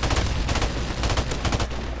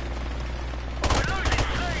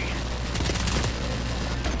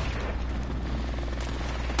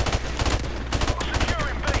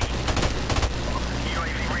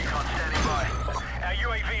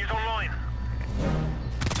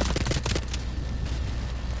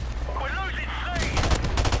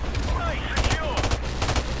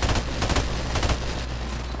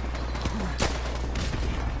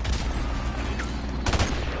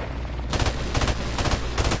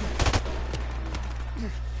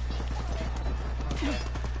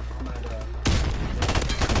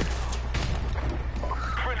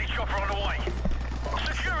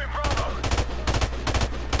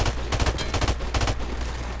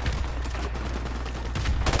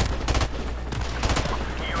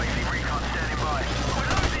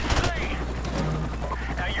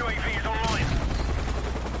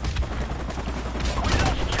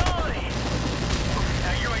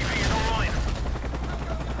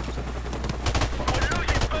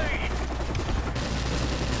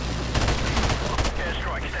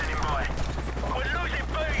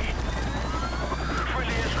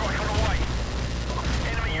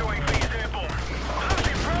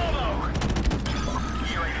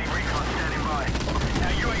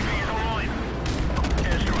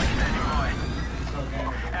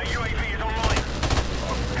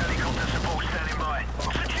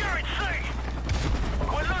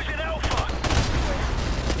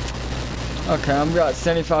 Okay, I've got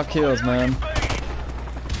 75 kills, man. Losing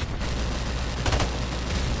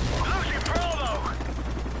Bravo.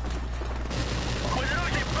 We're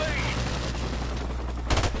losing B.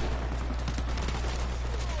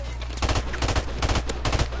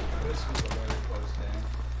 This was a very close game.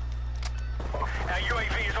 Our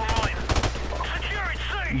UAV is online. Securing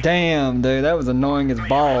C. Damn, dude, that was annoying as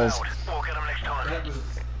balls. We'll get them next time.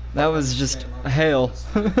 That was just hell.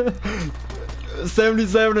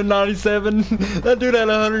 77 and 97. That dude had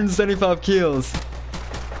 175 kills.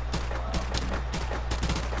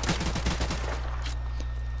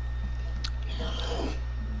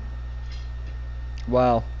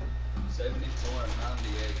 Wow. 74 and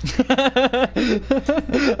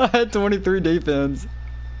 98. I had 23 defense.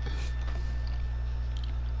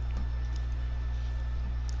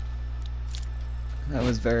 That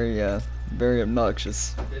was very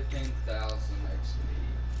obnoxious, 15,000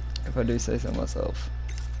 XP. if I do say so myself.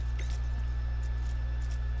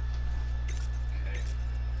 Okay.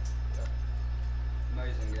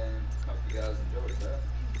 Amazing game. Hope you guys enjoyed that.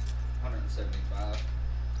 175.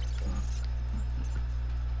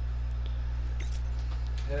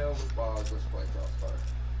 Hell with bars, let's play Crossfire.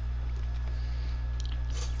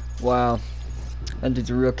 Wow. That dude's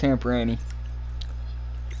a real camper, ain't he?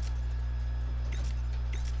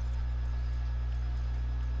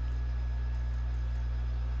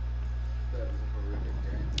 That was a horrific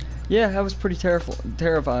game. Yeah, that was pretty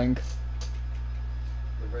terrifying. The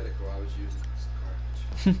reticle I was using was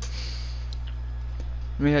garbage.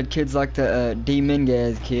 We had kids like the D.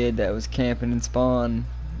 Minguez kid that was camping in spawn,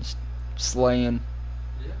 just slaying.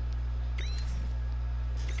 Yeah.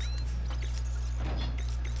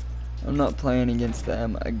 I'm not playing against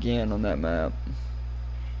them again on that map.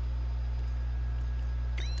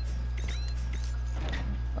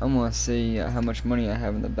 I'm gonna see how much money I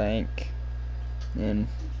have in the bank, and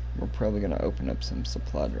we're probably gonna open up some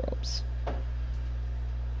supply drops.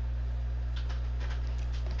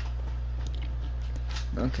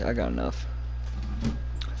 Okay, I got enough. Can you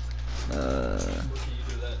do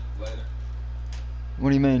that later? What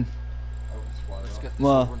do you mean? Open supply Let's drop. get this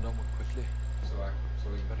Well- over and done with quickly. So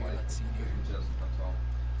we can Better play. get that scene here. When Justin comes home,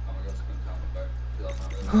 I'm gonna go spend time with Bear. 'Cause I'm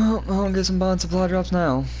not really. Well, I'll get some buying supply drops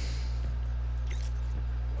now.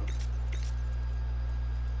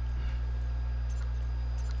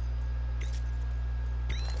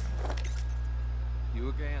 You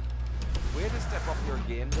again. Way to step up your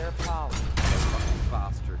game there, pal. Fucking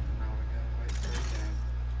bastard. Now we gotta wait for a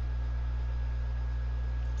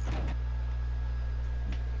game.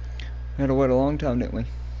 We had to wait a long time, didn't we?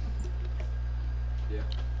 Yeah.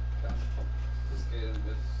 Just getting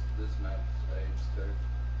this map stage too.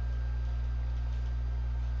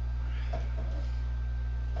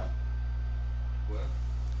 Well.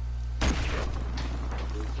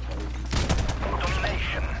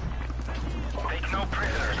 Domination. Take no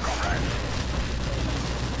prisoners, comrades.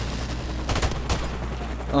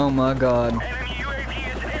 Oh my god. Enemy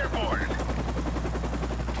UAV is airborne.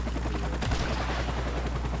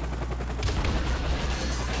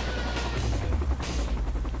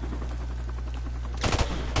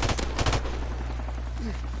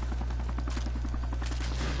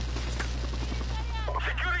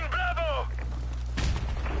 Securing Bravo.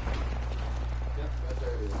 Yep, right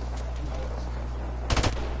there it is.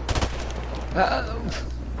 Uh, That's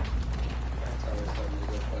how we're starting to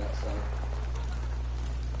go play outside.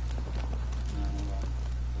 No,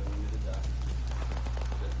 we need to die.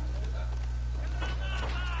 Definitely need to die.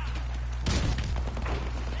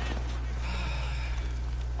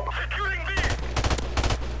 Securing B.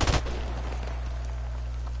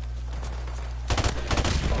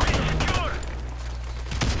 B secure.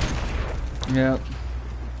 Yep.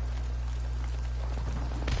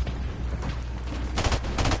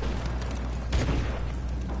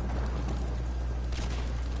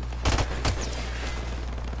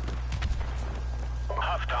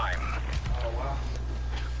 Half time. Oh wow.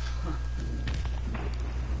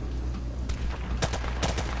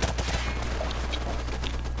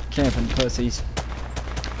 Camping pussies.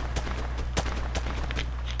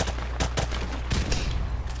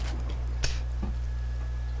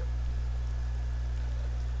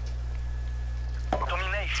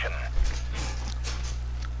 Domination.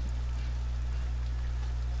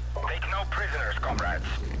 Take no prisoners, comrades.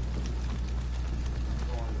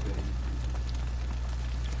 Going to be.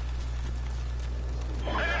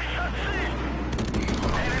 Enemy shot C.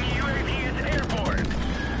 Enemy UAV is airborne.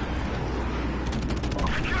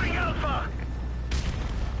 Securing Alpha.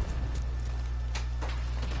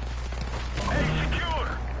 A secure.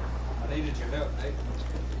 I needed your help, Nate.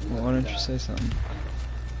 Why don't you say something?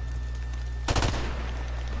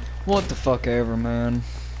 What the fuck ever, man.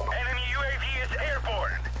 Enemy UAV is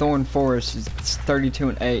airborne. Thorn Forest is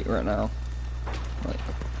 32-8 right now. Like,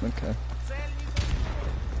 okay.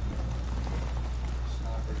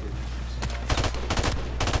 Sniper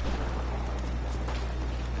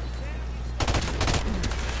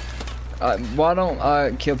getting Why don't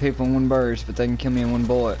I kill people in one burst, but they can kill me in one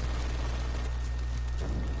bullet?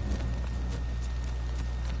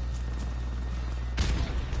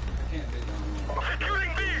 I can't be the only one.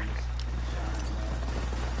 Securing B.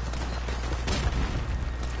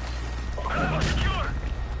 Bravo secure.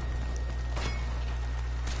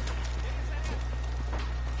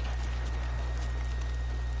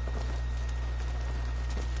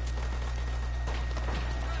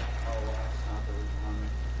 Oh wow, sniper was behind me.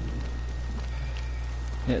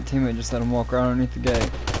 Yeah, teammate just let him walk right underneath the gate.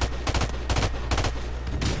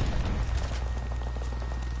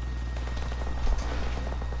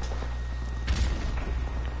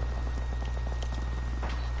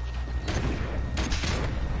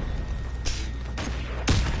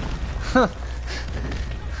 Huh.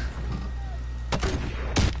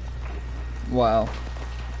 Wow.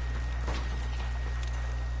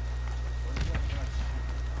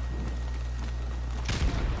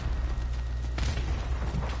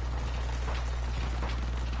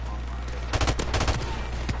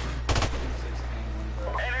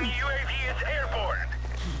 Enemy UAV is airborne.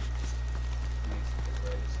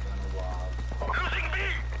 Losing B.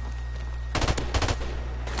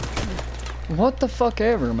 What the fuck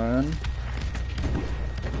ever, man.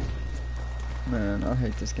 Man, I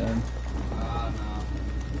hate this game. No.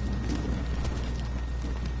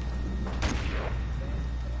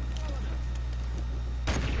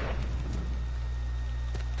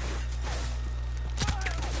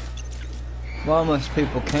 Why must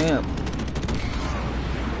people camp?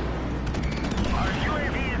 Our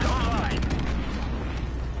UAV is online.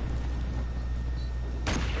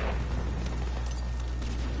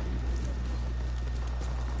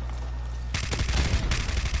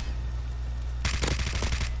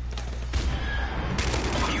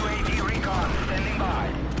 UAV recon standing by.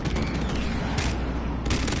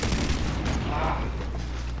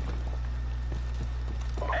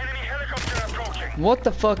 Enemy helicopter approaching. What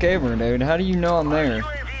the fuck ever, dude? How do you know I'm there?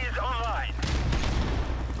 UAV is online.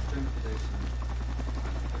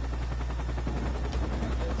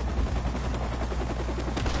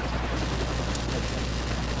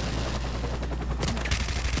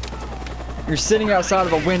 You're sitting outside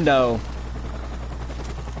of a window.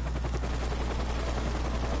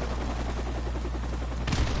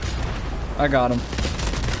 I got him.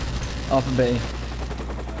 Off of B.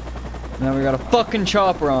 Now we got a fucking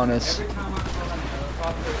chopper on us. Every time I call an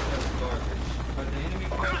helicopter, it does garbage. But the enemy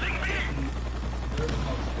planes, they're the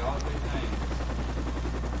most godly things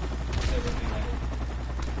that's ever been made.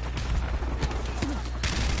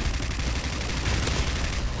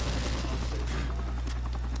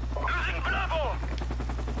 Losing Bravo.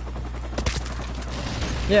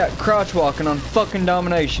 Yeah, crouch walking on fucking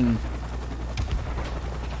domination.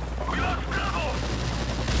 We lost Bravo.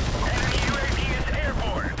 Enemy UAV is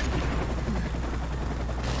airborne.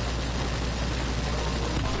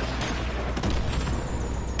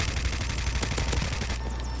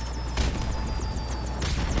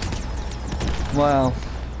 Wow.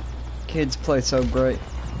 Kids play so great.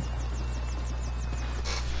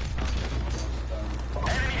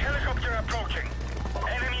 Enemy helicopter approaching.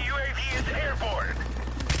 Enemy UAV is airborne.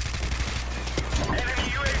 Enemy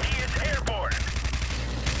UAV is airborne.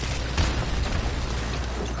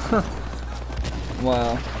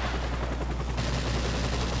 Wow.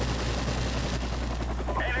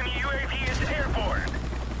 Enemy UAV is airborne.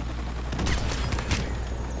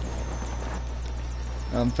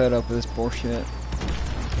 I'm fed up with this bullshit.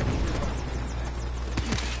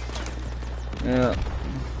 Yeah.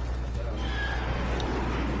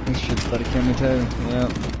 This shit's about to kill me too. Yeah.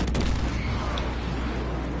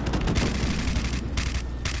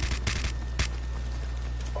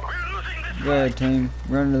 We're losing this Go ahead, fight. team.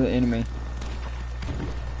 Run to the enemy.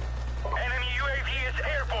 Enemy UAV is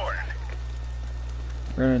airborne.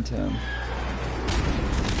 Run into him.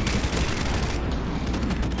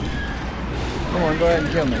 Come on, go ahead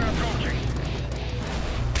and kill me. Approaching.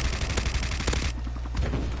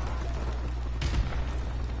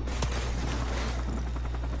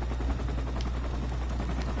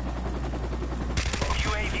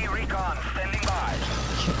 UAV recon standing by.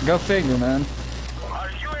 Go figure, man. Our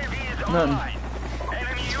UAV is Nothing. online.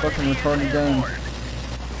 Enemy UAV Fucking is retarded game. airborne.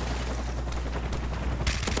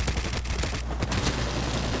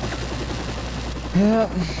 Yep.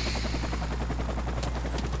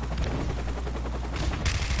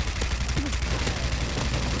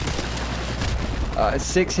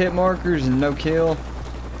 6 hit markers and no kill.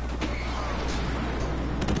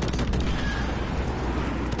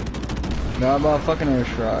 Got by a fucking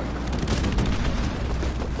airstrike.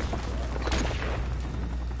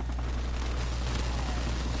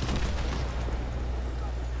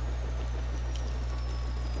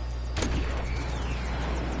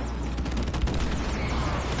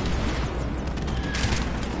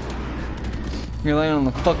 You're laying on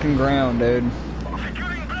the fucking ground, dude.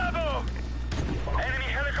 Securing Bravo! Enemy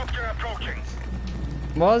helicopter approaching.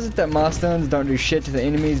 Why is it that my stuns don't do shit to the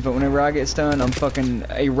enemies, but whenever I get stunned, I'm fucking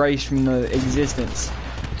erased from the existence?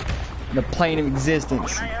 The plane of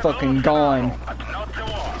existence. Fucking gone. Not to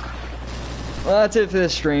walk. Well, that's it for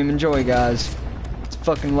this stream. Enjoy, guys. It's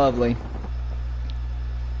fucking lovely.